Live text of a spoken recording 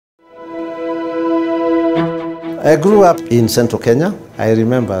I grew up in central Kenya. I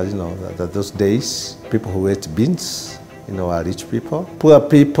remember, that those days, people who ate beans, are rich people. Poor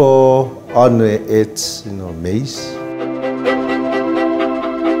people only ate, maize.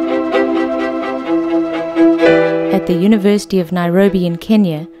 At the University of Nairobi in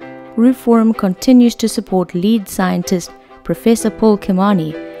Kenya, RUForum continues to support lead scientist Professor Paul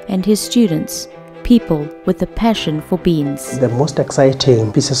Kimani and his students, people with a passion for beans. The most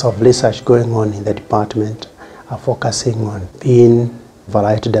exciting pieces of research going on in the department are focusing on bean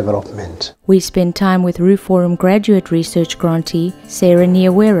variety development. We spend time with RUForum graduate research grantee Sarah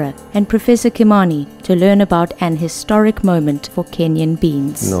Nyawera and Professor Kimani to learn about an historic moment for Kenyan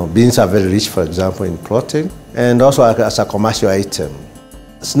beans. Beans are very rich, for example, in protein and also as a commercial item.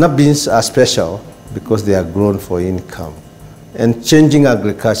 Snap beans are special because they are grown for income and changing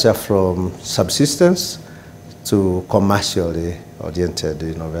agriculture from subsistence to commercially oriented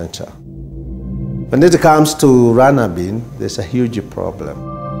venture. When it comes to runner bean, there's a huge problem.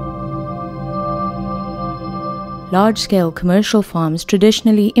 Large-scale commercial farms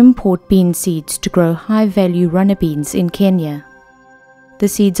traditionally import bean seeds to grow high-value runner beans in Kenya. The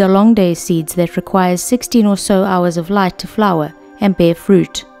seeds are long-day seeds that require 16 or so hours of light to flower and bear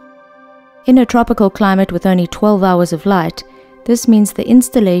fruit. In a tropical climate with only 12 hours of light, this means the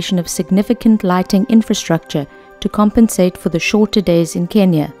installation of significant lighting infrastructure to compensate for the shorter days in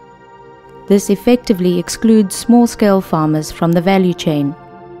Kenya. This effectively excludes small-scale farmers from the value chain.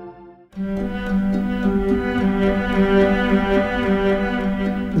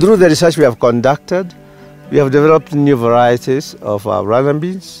 Through the research we have conducted, we have developed new varieties of runner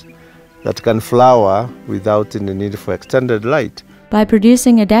beans that can flower without the need for extended light. By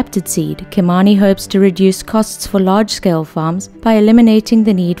producing adapted seed, Kimani hopes to reduce costs for large-scale farms by eliminating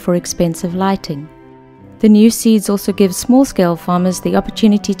the need for expensive lighting. The new seeds also give small-scale farmers the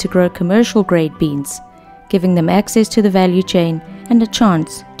opportunity to grow commercial-grade beans, giving them access to the value chain and a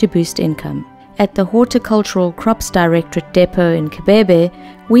chance to boost income. At the Horticultural Crops Directorate depot in Kibebe,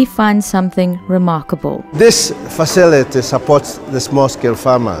 we find something remarkable. This facility supports the small-scale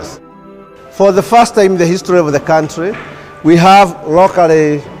farmers. For the first time in the history of the country, we have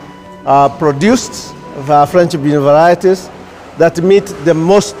locally produced French bean varieties that meet the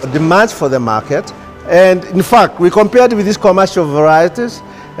most demand for the market. And in fact, we compared with these commercial varieties,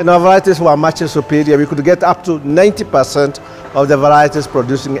 and our varieties were much superior. We could get up to 90% of the varieties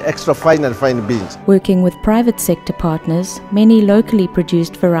producing extra fine and fine beans. Working with private sector partners, many locally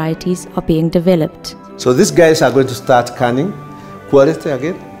produced varieties are being developed. So these guys are going to start canning quality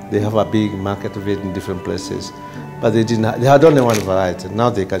again. They have a big market of it in different places. But they had only one variety.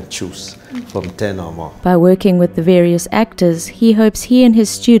 Now they can choose from 10 or more. By working with the various actors, he hopes he and his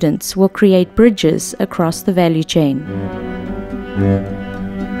students will create bridges across the value chain.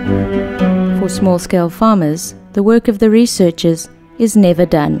 For small-scale farmers, the work of the researchers is never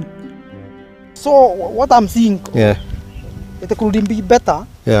done. So what I'm seeing, it could be better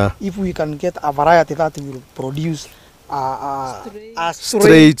if we can get a variety that will produce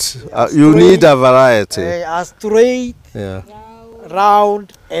straight. You need a variety. A straight,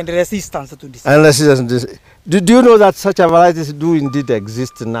 round, and resistant to disease. And resistant to disease. Do you know that such a varieties do indeed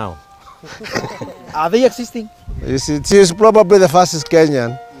exist now? Are they existing? You see, she is probably the first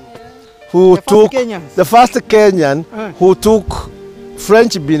Kenyan who took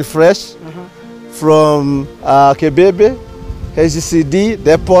French bean fresh from Kibebe, HCD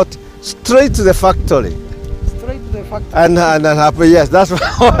depot, straight to the factory. And yes, that's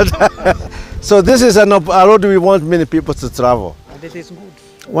what. So this is a road we want many people to travel. And it is good.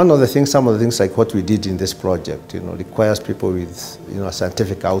 Some of the things like what we did in this project, requires people with, a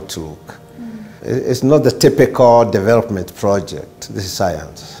scientific outlook. It's not the typical development project. This is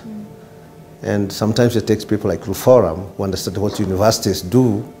science. And sometimes it takes people like RUForum who understand what universities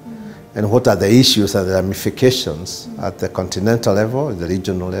do and what are the issues and the ramifications at the continental level, the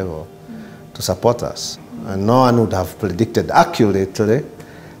regional level, to support us. And no one would have predicted accurately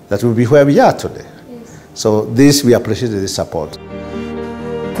that we'll be where we are today. Yes. So we appreciate this support.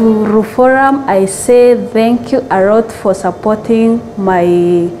 To RUForum, I say thank you a lot for supporting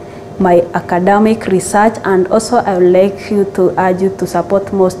my academic research, and also I would like you to urge you to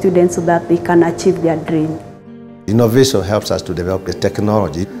support more students so that they can achieve their dream. Innovation helps us to develop the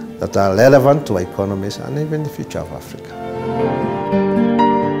technology that are relevant to our economies and even the future of Africa.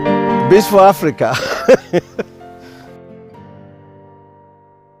 Beans for Africa.